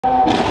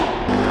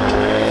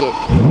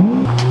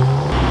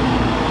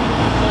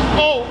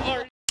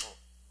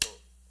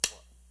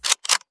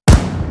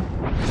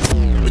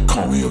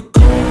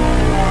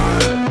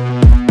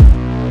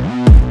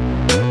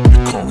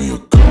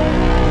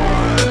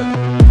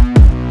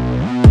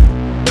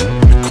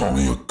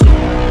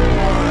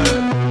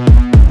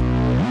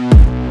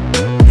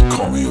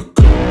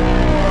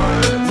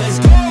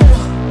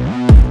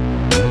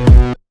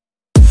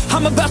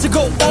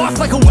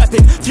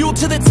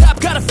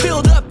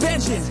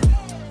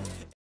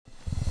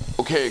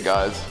Okay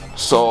guys,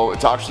 so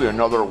it's actually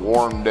another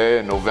warm day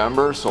in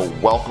November, so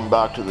welcome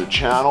back to the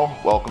channel.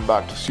 Welcome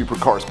back to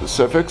Supercar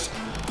Specifics.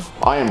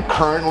 I am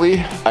currently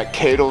at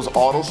Panoz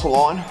Auto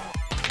Salon,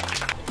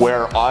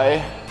 where I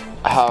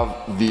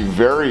have the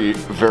very,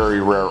 very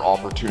rare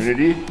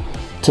opportunity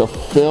to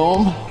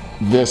film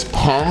this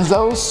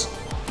Panoz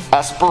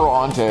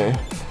Esperante.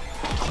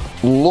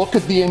 Look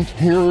at the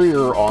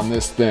interior on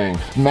this thing.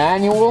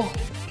 Manual,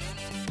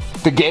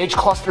 the gauge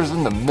cluster's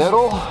in the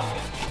middle.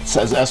 It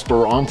says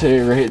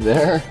Esperante right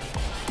there.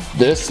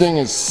 This thing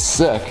is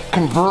sick.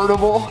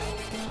 Convertible,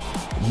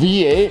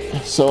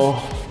 V8.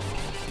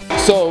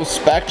 So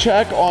spec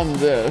check on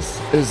this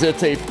is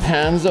it's a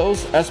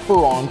Panoz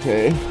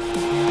Esperante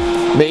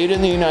made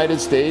in the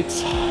United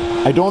States.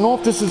 I don't know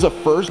if this is a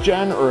first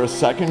gen or a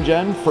second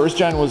gen. First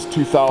gen was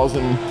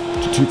 2000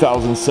 to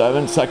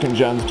 2007. Second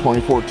gen's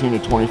 2014 to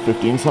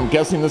 2015. So I'm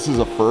guessing this is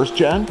a first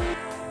gen.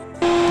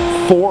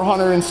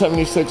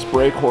 476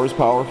 brake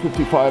horsepower,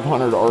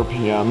 5,500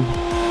 RPM,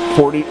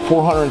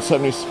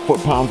 470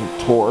 foot-pounds of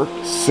torque,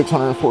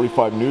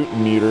 645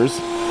 Newton meters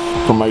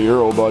from my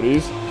Euro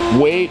buddies.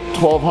 Weight,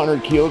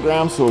 1,200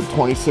 kilograms, so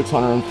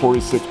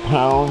 2,646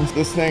 pounds.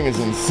 This thing is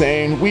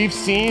insane. We've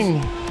seen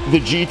the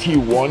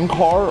GT1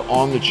 car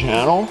on the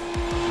channel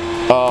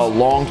a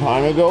long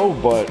time ago,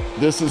 but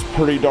this is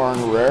pretty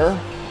darn rare.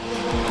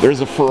 There's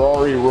a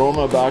Ferrari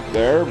Roma back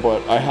there,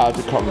 but I had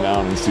to come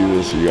down and see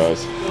this, you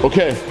guys.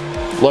 Okay.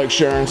 Like,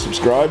 share, and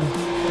subscribe.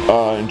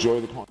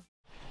 Enjoy the content.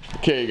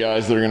 Okay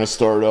guys, they're gonna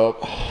start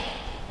up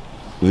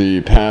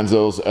the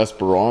Panoz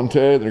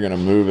Esperante. They're gonna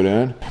move it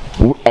in.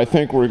 I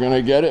think we're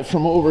gonna get it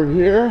from over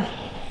here.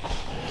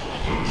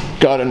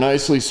 Got a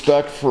nicely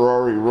spec'd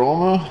Ferrari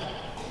Roma.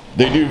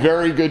 They do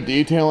very good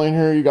detailing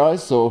here, you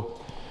guys.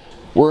 So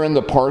we're in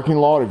the parking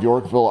lot of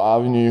Yorkville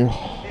Avenue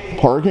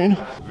parking.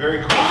 Very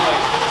cool.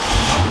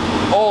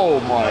 Oh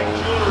my.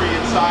 Like jewelry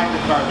inside the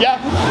car. Yeah.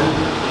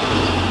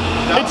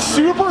 It's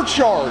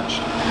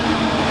supercharged.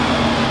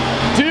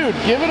 Dude,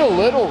 give it a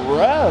little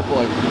rev.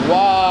 Like,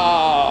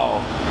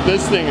 wow.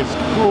 This thing is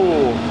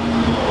cool.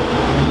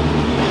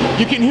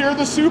 You can hear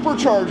the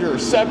supercharger.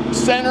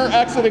 Center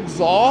exit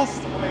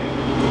exhaust.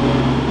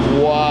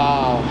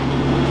 Wow.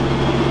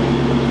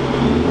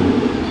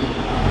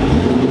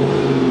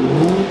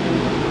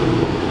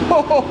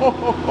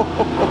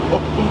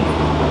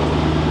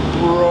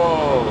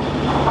 Bro.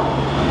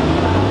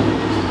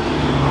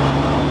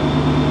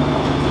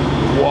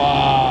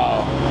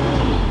 Wow.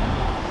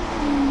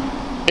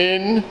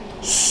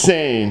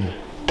 Insane.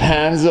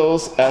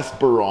 Panoz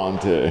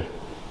Esperante.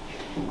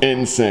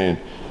 Insane.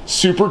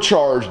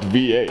 Supercharged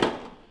V8.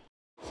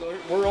 So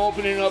we're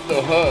opening up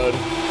the hood.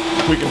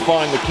 We can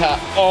find the cat.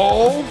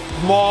 Oh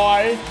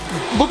my.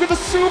 Look at the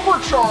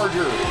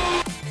supercharger.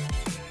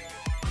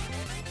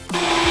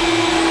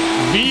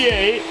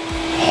 V8.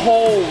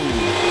 Holy.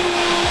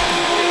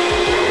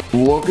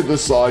 Look at the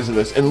size of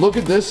this. And look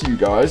at this, you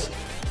guys.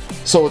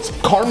 So it's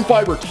carbon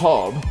fiber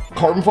tub,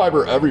 carbon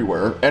fiber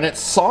everywhere, and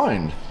it's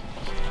signed,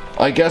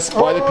 I guess,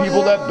 by the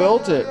people that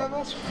built it.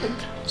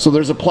 So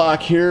there's a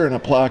plaque here and a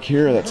plaque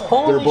here. That's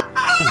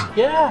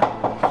yeah.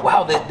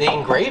 Wow, they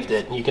engraved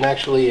it, and you can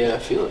actually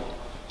feel it.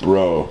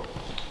 Bro,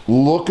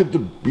 look at the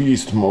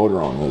beast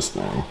motor on this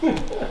thing. Look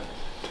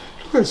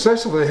at the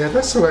size of the head.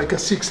 That's like a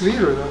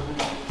 6-liter.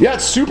 Yeah,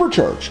 it's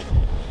supercharged.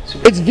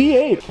 It's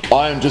V8.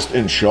 I am just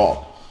in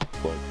shock.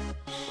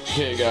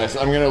 Okay guys,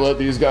 I'm gonna let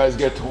these guys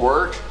get to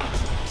work.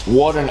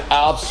 What an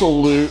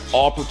absolute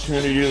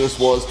opportunity this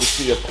was to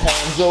see a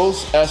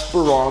Panoz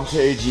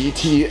Esperante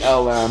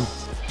Gtlm.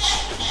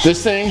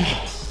 This thing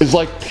is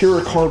like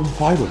pure carbon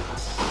fiber.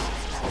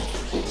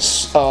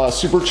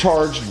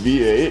 Supercharged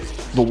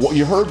V8.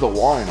 You heard the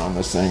whine on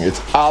this thing. It's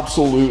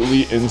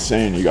absolutely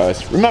insane, you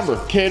guys. Remember,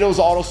 Panoz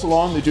Auto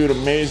Salon, they do an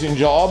amazing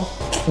job.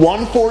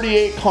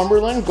 148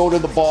 Cumberland, go to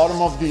the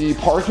bottom of the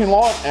parking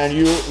lot and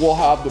you will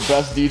have the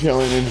best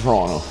detailing in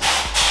Toronto.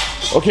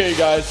 Okay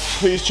guys,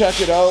 please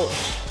check it out.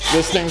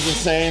 This thing's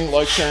insane.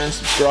 Like, share, and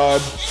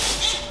subscribe.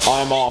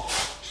 I'm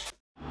off.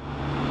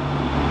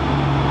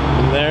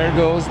 And there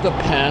goes the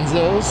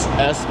Panoz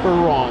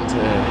Esperante.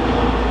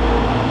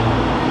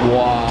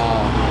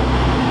 Wow.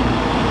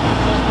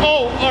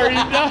 Oh, are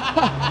you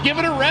give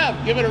it a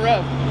rev. Give it a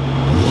rev.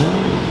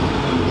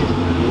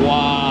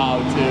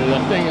 Wow, dude,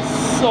 that thing is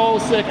so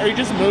sick. Are you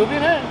just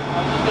moving it?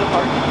 I'm just gonna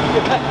park.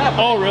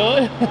 Oh,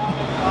 really?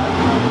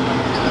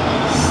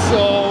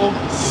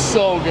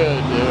 So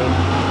good, dude.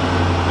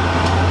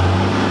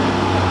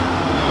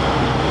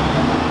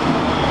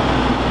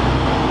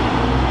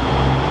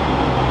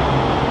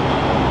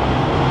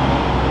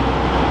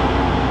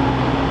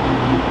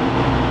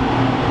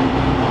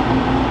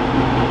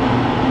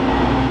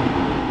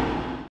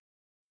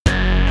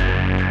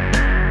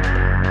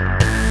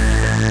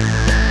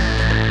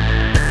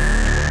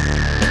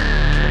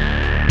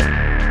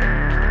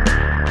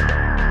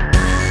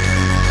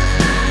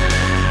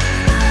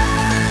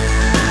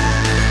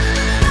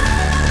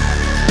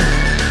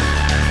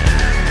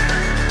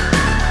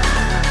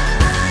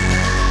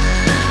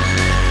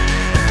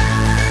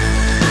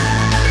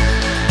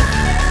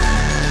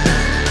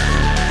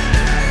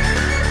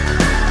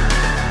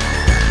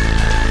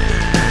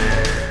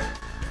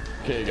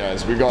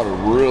 we got a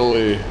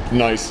really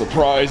nice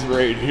surprise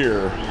right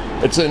here.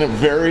 It's in a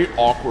very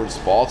awkward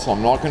spot, so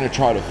I'm not going to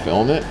try to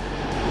film it.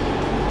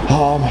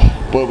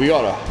 But we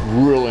got a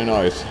really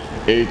nice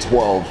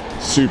A12,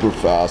 super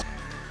fast.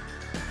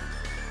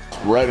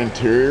 Red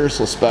interior,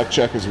 so spec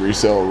check is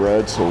resale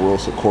red, so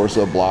Rosa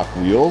Corsa black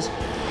wheels.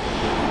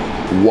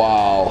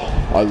 Wow,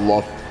 I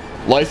love,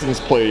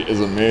 license plate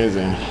is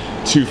amazing.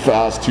 Too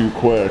fast, too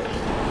quick.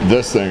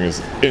 This thing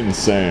is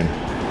insane.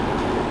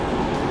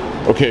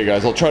 Okay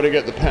guys, I'll try to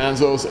get the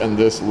Panoz and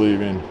this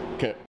leaving.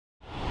 Okay.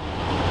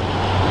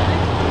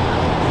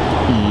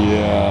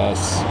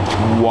 Yes,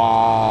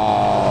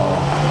 wow.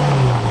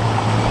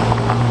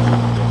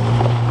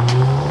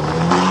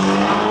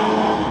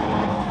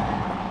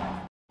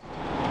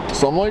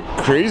 Some like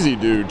crazy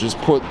dude just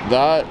put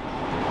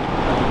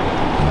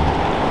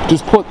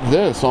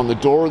this on the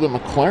door of the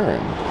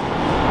McLaren.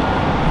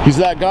 He's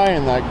that guy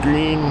in that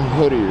green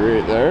hoodie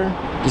right there.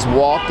 Just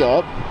walked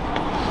up,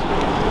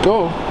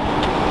 go,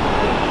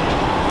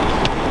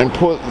 and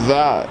put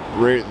that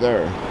right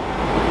there.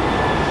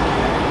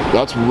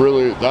 That's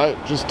really,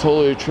 that just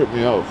totally tripped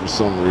me out for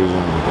some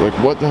reason. Like,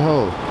 what the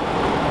hell?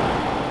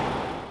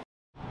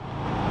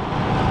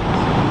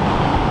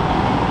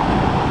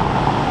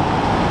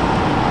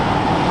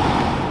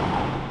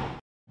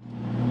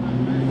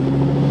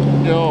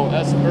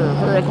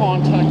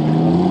 Huracan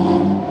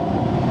Technical.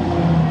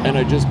 And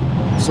I just,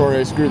 sorry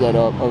I screwed that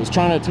up. I was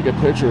trying to take a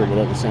picture of it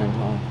at the same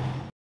time.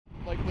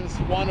 Like this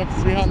one of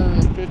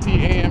 350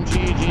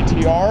 AMG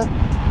GTR.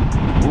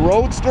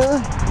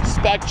 Roadster,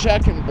 spec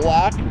check in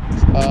black,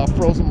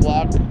 frozen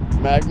black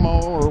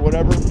Magmo or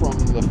whatever from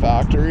the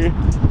factory.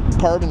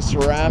 Carbon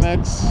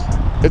ceramics.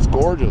 It's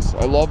gorgeous.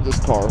 I love this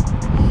car.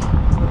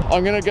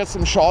 I'm gonna get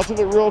some shots of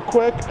it real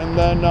quick and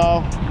then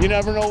you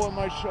never know what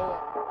might show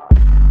up.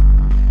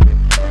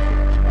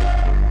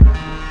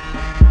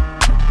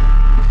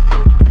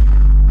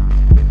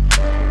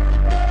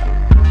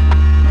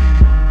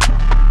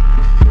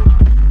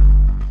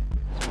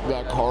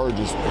 That car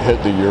just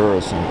hit the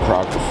Urus and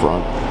cracked the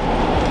front.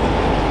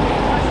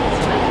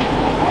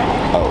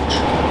 Ouch.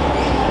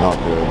 Not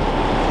good.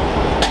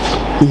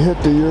 He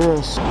hit the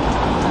Urus.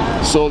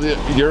 So the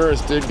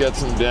Urus did get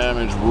some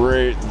damage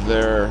right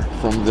there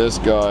from this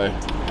guy.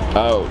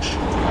 Ouch.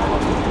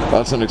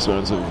 That's an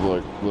expensive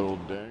like little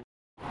ding.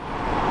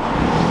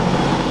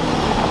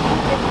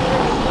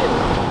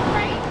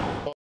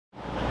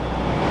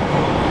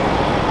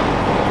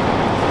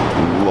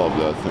 Love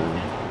that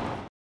thing.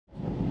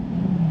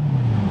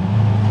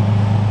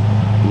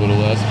 Little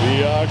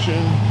SB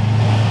action.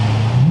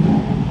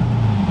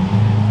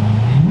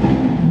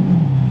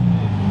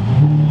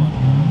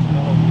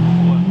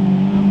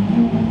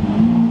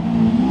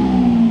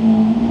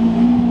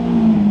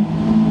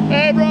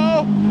 Hey,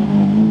 bro.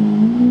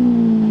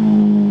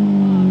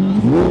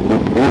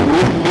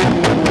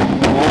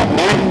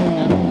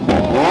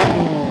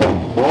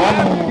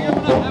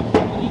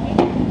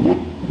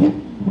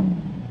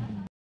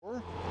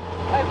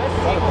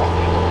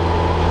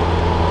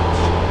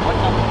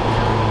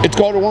 It's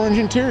got orange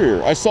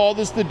interior. I saw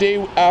this the day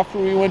after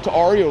we went to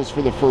Ario's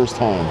for the first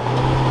time.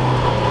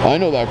 I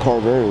know that car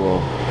very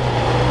well.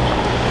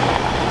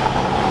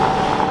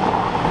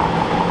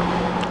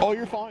 Oh,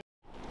 you're fine.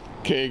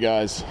 Okay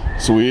guys,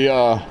 so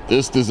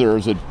this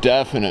deserves a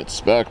definite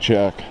spec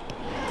check.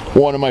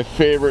 One of my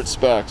favorite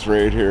specs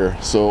right here.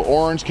 So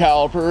orange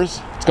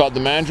calipers. It's got the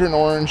mandarin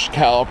orange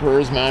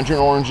calipers, mandarin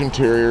orange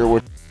interior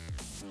with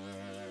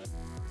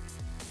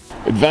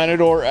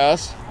Aventador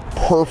S.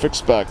 Perfect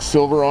spec,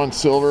 silver on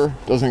silver,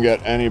 doesn't get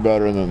any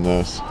better than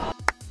this.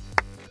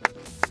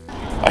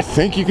 I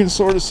think you can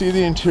sort of see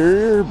the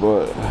interior,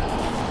 but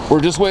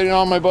we're just waiting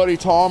on my buddy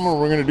Tom and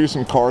we're gonna do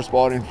some car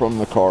spotting from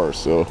the car.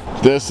 So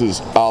this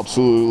is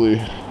absolutely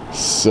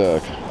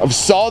sick. I've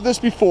saw this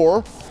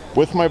before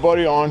with my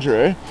buddy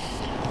Andre.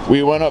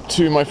 We went up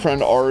to my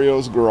friend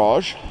Ario's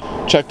garage,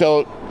 checked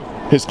out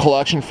his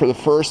collection for the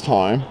first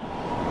time,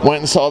 went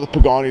and saw the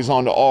Pagani's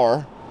onto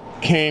R,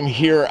 came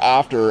here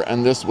after,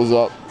 and this was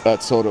up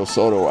at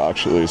Soto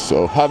actually,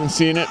 so haven't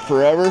seen it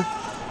forever,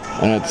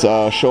 and it's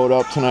showed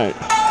up tonight.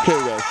 Okay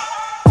guys.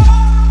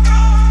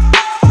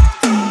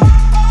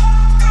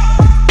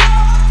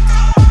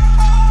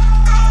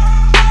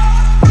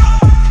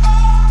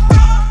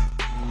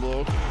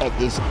 Look at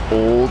this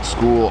old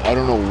school, I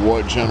don't know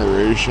what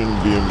generation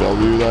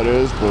BMW that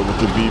is, but with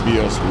the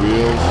BBS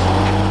wheels,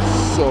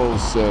 so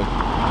sick.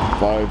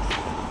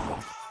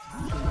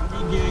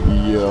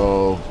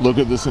 Yo, look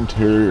at this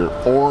interior.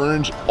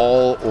 Orange,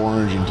 all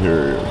orange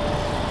interior.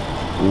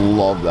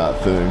 Love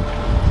that thing.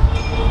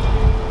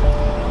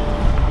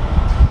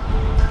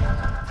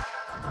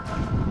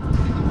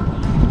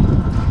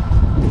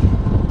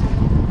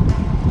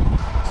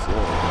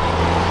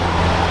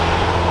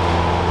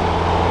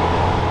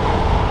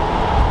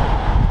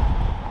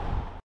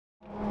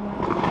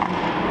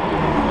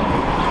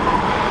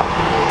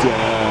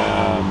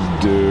 Damn,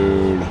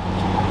 dude.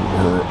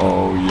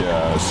 Oh,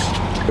 yes.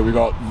 We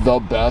got the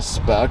best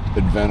spec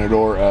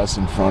Aventador S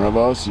in front of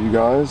us, you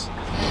guys.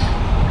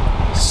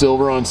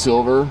 Silver on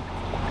silver,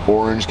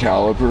 orange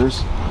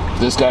calipers.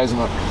 This guy's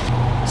not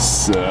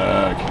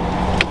sick.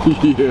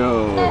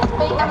 Yo.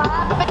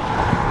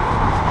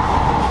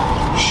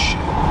 Shit.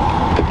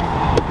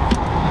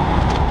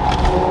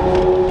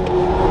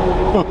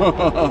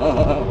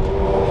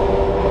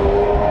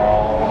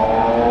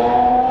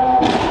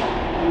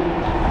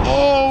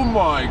 Oh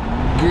my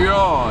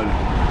god.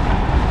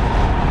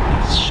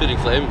 It's shooting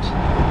flames.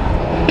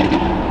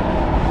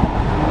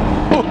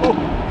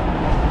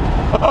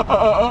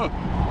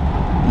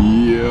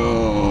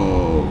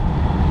 Yo.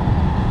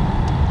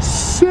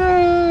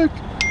 Sick.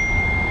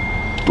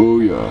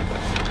 Booyah.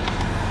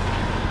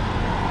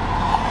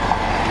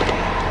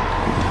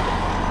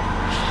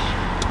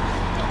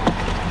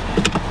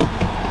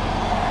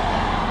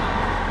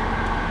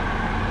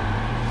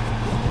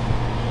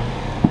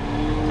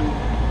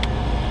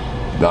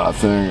 That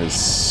thing is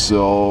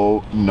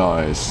so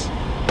nice.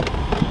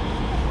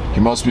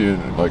 He must be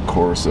in like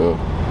Corsa.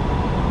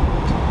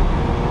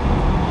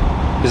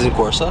 Is it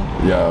Corsa?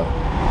 Yeah.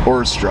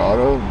 Or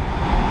Strata.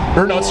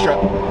 Or not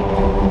Strata.